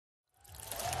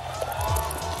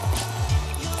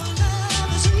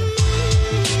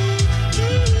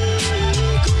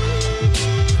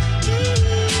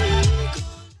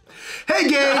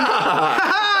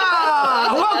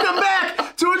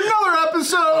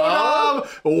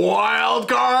Wild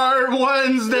Card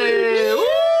Wednesday. Woo!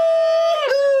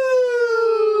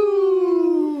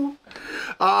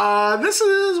 This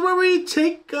is where we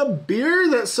take a beer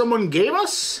that someone gave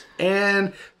us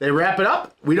and they wrap it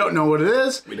up. We don't know what it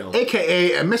is. We don't.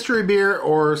 AKA a mystery beer,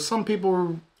 or some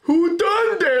people Who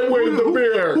done that with the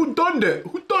beer? Who done it?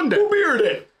 Who done it? Who beered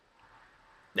it?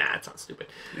 Nah, that sounds stupid.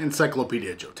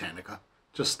 Encyclopedia Jotanica.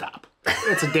 Just stop.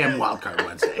 It's a damn Wild Card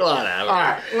Wednesday. Whatever.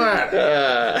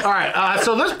 All right.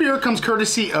 So this beer comes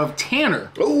courtesy of Tanner.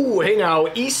 Oh, hey now,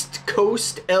 East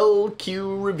Coast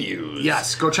LQ Reviews.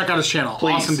 Yes, go check out his channel.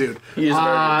 Please. Awesome dude. He is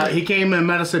very good. He came and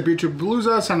met us at Beer Trip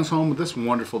Palooza, sent us home with this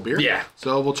wonderful beer. Yeah.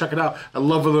 So we'll check it out. I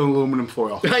love the aluminum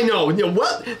foil. I know. You know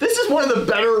what? This is one of the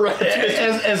better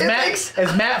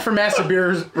As Matt from Master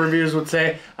Beer Reviews would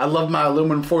say, I love my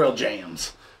aluminum foil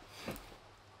jams.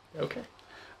 Okay.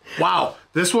 Wow,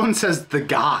 this one says The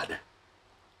God.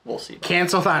 We'll see.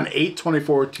 Canceled on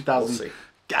 8/24/2000. We'll see.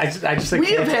 I just said We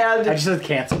canceled. have had- I just said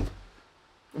canceled.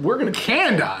 We're going to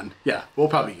Canned on. Yeah, we'll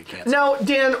probably get canceled. Now,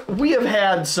 Dan, we have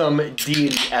had some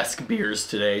deity-esque beers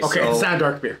today. Okay, so, it's not a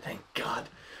dark beer. Thank God.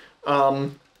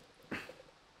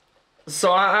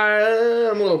 So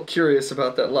I'm a little curious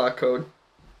about that lock code.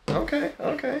 Okay.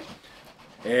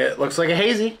 It looks like a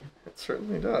hazy. It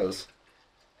certainly does.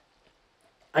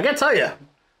 I gotta tell you,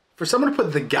 for someone to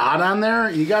put The God on there,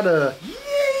 you gotta... Yeah,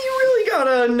 you really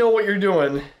gotta know what you're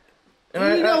doing.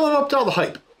 And you gotta live up to all the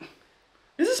hype.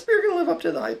 Is this beer gonna live up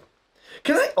to the hype?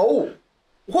 Can I? Oh,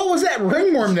 What was that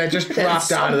ringworm that just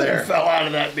dropped out of there? Fell out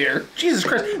of that beer. Jesus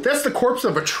Christ, that's the corpse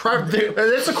of a tremor.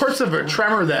 That's the corpse of a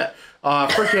tremor that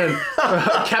freaking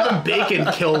Kevin Bacon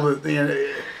killed.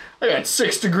 I got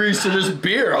 6 degrees to this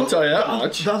beer. I'll tell you that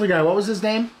much. The other guy, what was his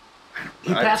name?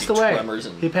 He passed away.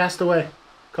 He passed away.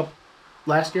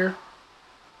 Last year.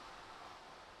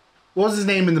 What was his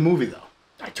name in the movie though?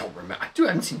 I don't remember. Dude, I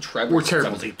haven't seen Trevor We're since terrible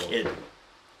I was a people. kid.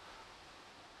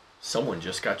 Someone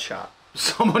just got shot.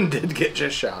 Someone did get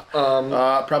just shot.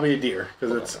 Probably a deer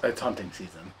because it's hunting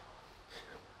season.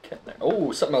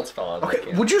 Oh, something else fell on.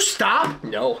 Okay, would you stop?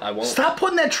 No, I won't. Stop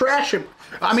putting that trash in.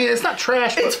 I mean, it's not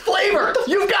trash. It's flavor.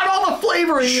 You've got all the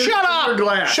flavor in your Shut up!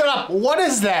 glass. Shut up! What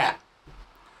is that?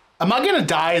 Am I gonna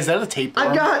die? Is that a tapeworm?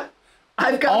 I've got.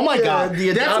 Oh my God!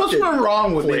 That's what's been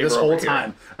wrong with me this whole over here.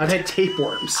 time. I've had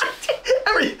tapeworms.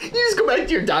 You just go back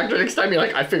to your doctor next time. You're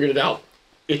like, I figured it out.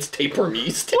 It's tapeworm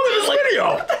yeast. Look at this video.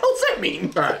 What the hell does that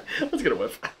mean? All right, let's get a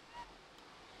whiff.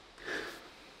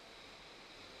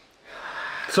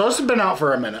 so this has been out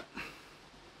for a minute.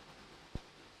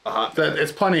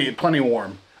 It's plenty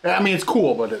warm. I mean, it's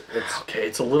cool, but it's Okay.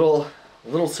 It's a little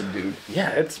subdued. yeah,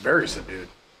 it's very subdued.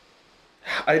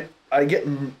 I get.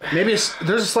 Maybe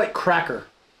there's a slight cracker.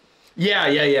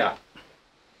 Yeah.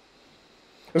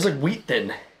 There's like wheat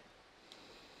thin.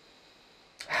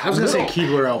 I was gonna say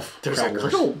Keebler Elf. There's crackers. a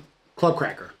little club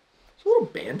cracker. There's a little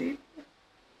Band-Aid.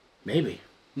 Maybe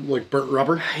like burnt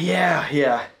rubber.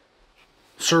 Yeah.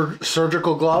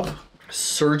 Surgical glove.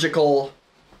 Surgical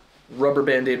rubber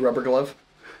Band-Aid rubber glove.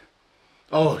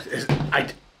 Oh,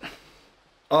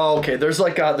 Oh, okay. There's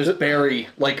like there's a berry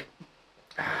like.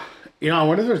 You know, I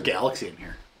wonder if there's Galaxy in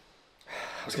here.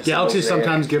 Galaxy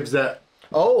sometimes gives that.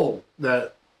 Oh.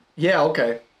 That. Yeah.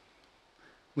 Okay.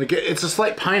 Like it's a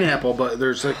slight pineapple, but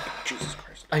there's like Jesus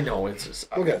Christ. I know it's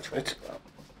just. Look at it.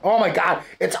 Oh my God!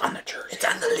 It's on the jersey. It's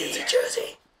on the Leeds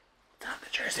jersey. It's on the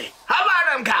jersey. How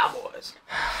about them Cowboys?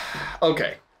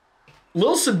 Okay.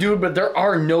 Little subdued, but there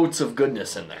are notes of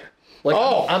goodness in there. Like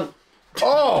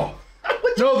oh.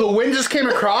 No, the wind just came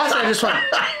across. I just went,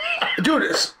 dude.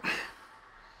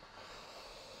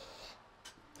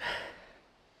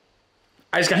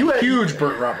 I just got huge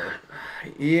burnt rubber.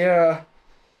 Yeah.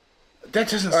 That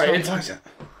doesn't sound pleasant.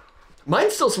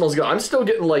 Mine still smells good. I'm still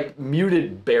getting like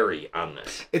muted berry on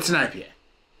this. It's an IPA.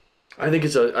 I think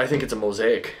it's a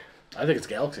mosaic. I think it's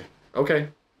Galaxy. Okay.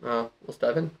 Let's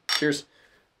dive in. Cheers.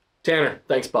 Tanner,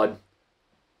 thanks, bud.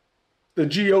 The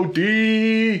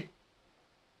G-O-D.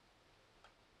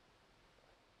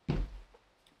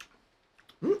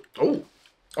 Oh.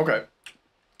 Okay.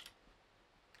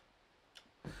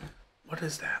 What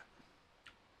is that?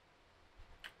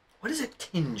 What is a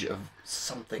tinge of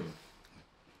something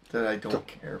that I don't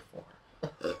care for?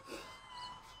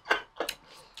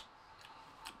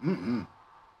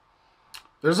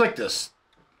 There's like this.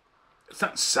 It's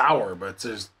not sour, but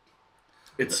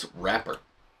it's wrapper.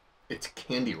 It's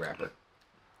candy wrapper.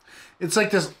 It's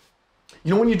like this.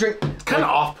 You know when you drink, It's kind of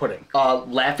off-putting.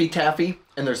 Laffy Taffy,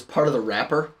 and there's part of the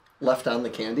wrapper left on the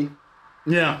candy.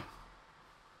 Yeah.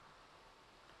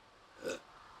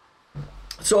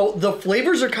 So the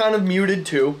flavors are kind of muted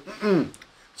too.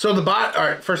 So all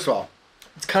right. First of all,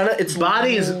 It's kind of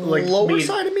body is like lower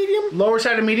side of medium. Lower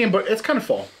side of medium, but it's kind of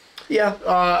full. Yeah.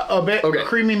 A bit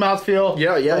creamy mouthfeel.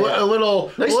 Yeah. A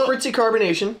little nice spritzy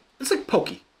carbonation. It's like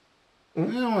pokey. I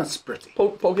don't want spritzy.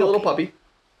 Pokey little puppy.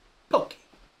 Pokey.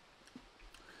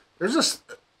 There's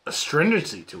a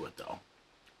stringency to it though.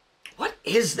 What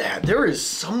is that? There is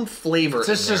some flavor.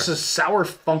 It's just a sour,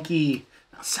 funky.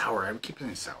 Not sour. I keep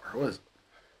saying sour.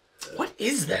 What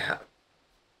is that?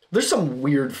 There's some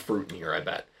weird fruit in here. I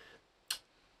bet.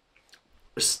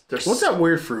 What's that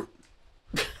weird fruit?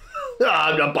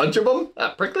 A bunch of them.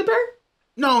 Prickly pear?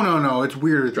 No. It's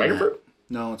weirder than Dragon that. fruit?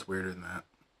 No, it's weirder than that.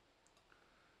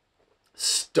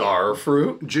 Star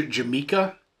fruit?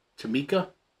 Jamaica? Jamaica?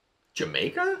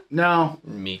 No.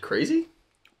 Me crazy?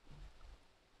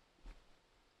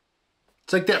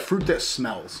 It's like that fruit that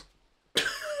smells.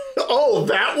 Oh,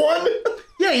 that one?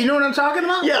 Yeah, you know what I'm talking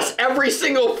about? Yes, every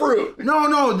single fruit.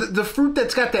 No, the fruit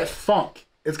that's got that funk.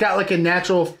 It's got like a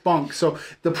natural funk, so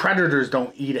the predators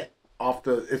don't eat it.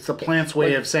 It's the plant's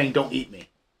way of saying don't eat me.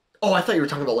 Oh, I thought you were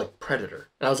talking about like predator.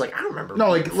 And I was like, I don't remember. No,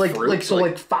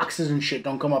 like foxes and shit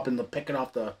don't come up and pick it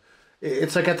off the.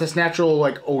 It's like got this natural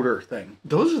like odor thing.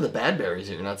 Those are the bad berries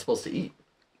that you're not supposed to eat.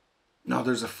 No,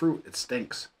 there's a fruit. It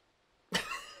stinks.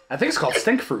 I think it's called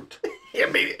stink fruit. Yeah,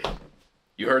 maybe.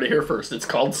 You heard it here first. It's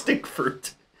called stink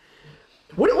fruit.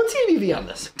 What's the ABV on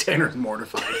this? Tanner's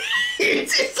mortified.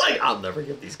 it's like, I'll never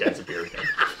give these guys a beer again.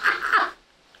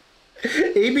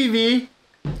 ABV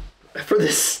for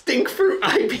this stink fruit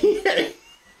IPA.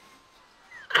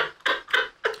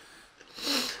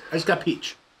 I just got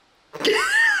peach.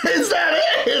 Is that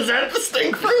it? Is that the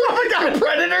stink fruit? Oh my god,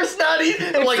 Predator's not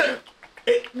eating.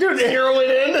 Dude, zero it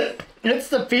in. It's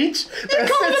the peach. You're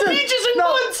calling the peaches in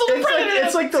one, so the Predator.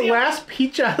 It's like the last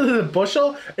peach out of the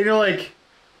bushel, and you're like,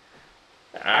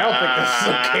 I don't think this is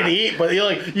okay to eat, but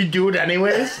you do it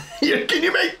anyways. Can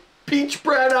you make peach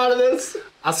bread out of this?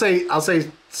 I'll say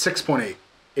 6.8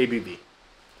 ABV.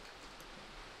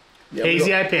 Yeah,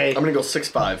 Hazy IPA. I'm gonna go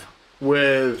 6.5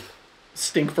 with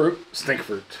stink fruit.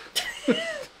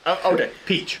 Okay,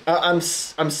 peach. I'm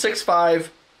 6.5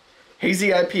 hazy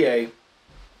IPA.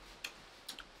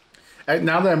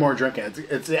 Now that I'm more drinking,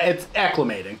 it's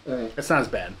acclimating. It's not as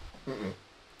bad.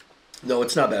 No,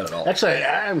 it's not bad at all. Actually,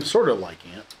 I'm sort of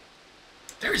liking it.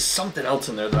 There is something else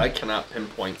in there that I cannot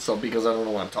pinpoint, because I don't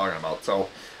know what I'm talking about. So,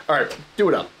 all right, do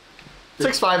it up.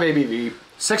 6.5 ABV.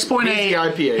 6.8 hazy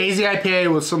IPA. Hazy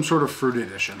IPA with some sort of fruit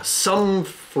addition. Some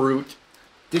fruit.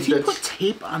 Did he put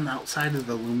tape on the outside of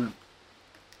the aluminum?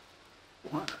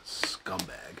 What a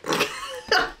scumbag.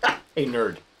 A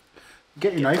nerd.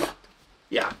 Get your knife?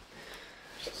 Yeah.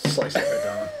 Slice it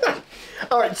right down.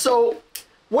 All right, so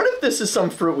what if this is some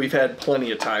fruit we've had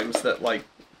plenty of times that,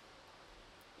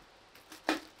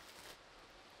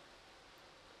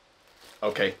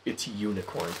 okay, it's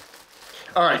unicorn.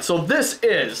 All right, so this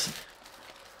is,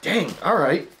 dang, all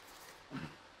right,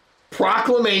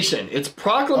 Proclamation. It's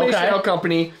Proclamation Ale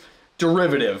Company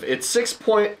derivative. It's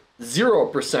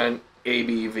 6.0%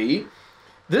 ABV.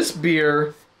 This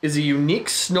beer is a unique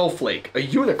snowflake, a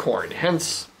unicorn,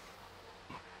 hence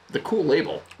the cool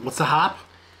label. What's the hop?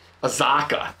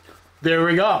 Azaka. There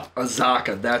we go.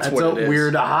 Azaka, that's what it is. That's a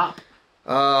weird hop.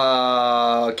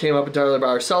 Came up entirely by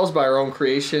ourselves, by our own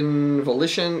creative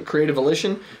volition,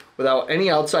 without any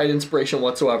outside inspiration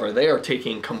whatsoever. They are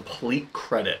taking complete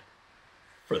credit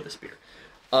for this beer.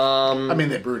 I mean,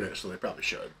 they brewed it, so they probably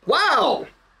should. Wow!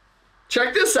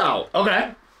 Check this out.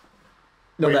 Okay.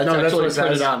 No, Wait, that's actually what it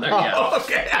printed says. on there. Oh, Yeah.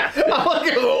 okay.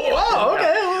 Wow,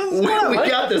 okay. We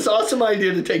got this awesome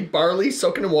idea to take barley,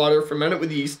 soak it in water, ferment it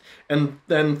with yeast, and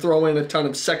then throw in a ton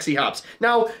of sexy hops.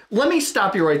 Now, let me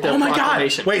stop you right there. Oh my god!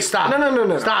 Proclamation. Wait, stop.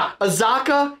 No. Stop.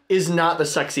 Azaka is not the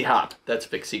sexy hop. That's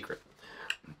Vic's secret.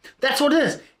 That's what it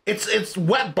is. It's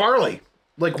wet barley.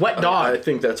 Like wet dog. I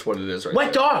think that's what it is right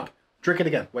Wet there. dog. Drink it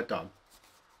again. Wet dog.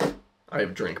 I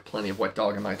have drank plenty of wet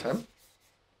dog in my time.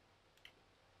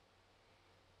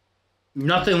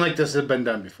 Nothing like this has been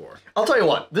done before. I'll tell you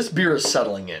what, this beer is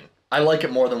settling in. I like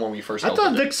it more than when we first opened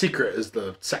thought it. Vic's Secret is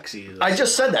the sexiest. I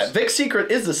just said that. Vic's Secret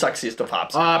is the sexiest of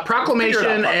hops.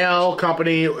 Proclamation Ale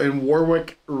Company in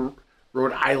Warwick,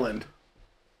 Rhode Island.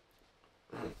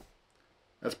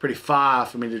 That's pretty far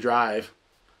for me to drive.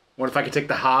 What if I could take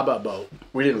the Haba boat?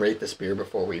 We didn't rate this beer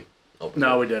before we opened it.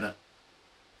 No, we didn't.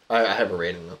 I have a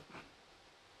rating though.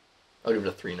 I'll give it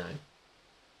a 3.9.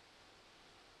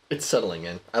 It's settling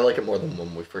in. I like it more than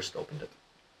when we first opened it.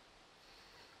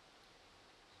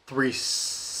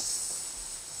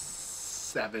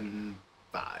 3.75.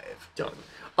 Done.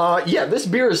 Yeah, this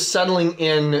beer is settling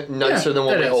in nicer than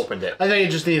when we opened it. I think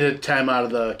it just needed time out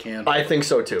of the can. I think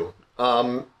so too.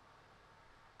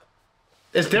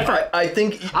 It's different. I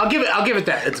think I'll give it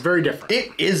that. It's very different.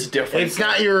 it is different. It's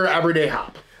not your everyday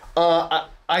hop.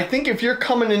 I think if you're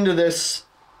coming into this,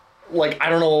 like, I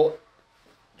don't know,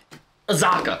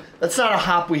 Azaka, that's not a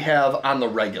hop we have on the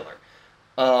regular.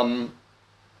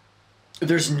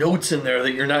 There's notes in there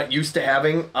that you're not used to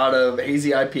having out of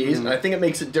hazy IPAs, and I think it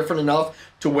makes it different enough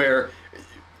to where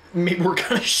maybe we're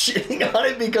kind of shitting on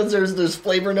it because there's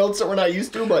flavor notes that we're not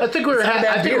used to. But I think we're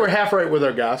half right with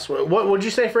our guess. What would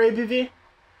you say for ABV?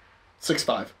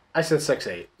 6.5. I said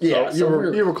 6.8. Yeah,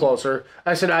 so you were closer.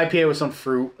 I said IPA with some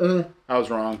fruit. I was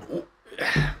wrong.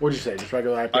 What'd you say? Just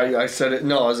regular IPA? I said it.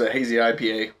 No, it was a hazy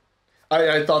IPA.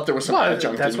 I thought there was some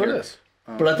adjunct that's in what here. it is.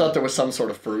 But I thought there was some sort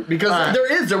of fruit because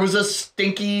there was a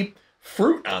stinky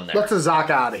fruit on there. Let's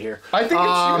Azaka out of here. I think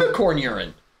it's unicorn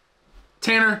urine.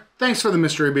 Tanner, thanks for the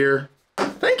mystery beer.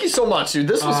 Thank you so much, dude.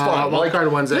 This was fun.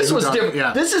 Wednesday. This was different.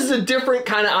 Yeah. This is a different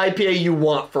kind of IPA you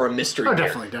want for a mystery beer.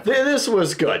 Definitely. This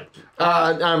was good.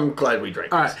 I'm glad we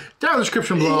drank. All right, down in the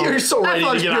description below. You're so ready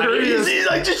to get out of here. He's He's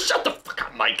like, just shut the fuck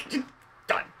up, Mike.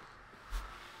 Done.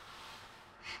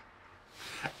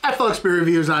 FLX Beer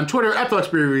Reviews on Twitter,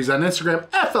 FLX Beer Reviews on Instagram,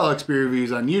 FLX Beer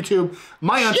Reviews on YouTube.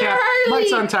 My Untappd,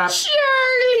 Mike's Untappd.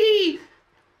 Charlie!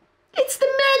 It's the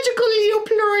magical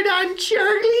Leopleurodon,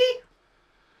 Charlie!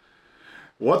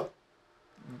 What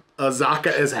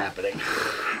Azaka is happening?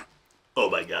 Oh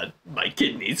my god, my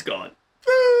kidney's gone.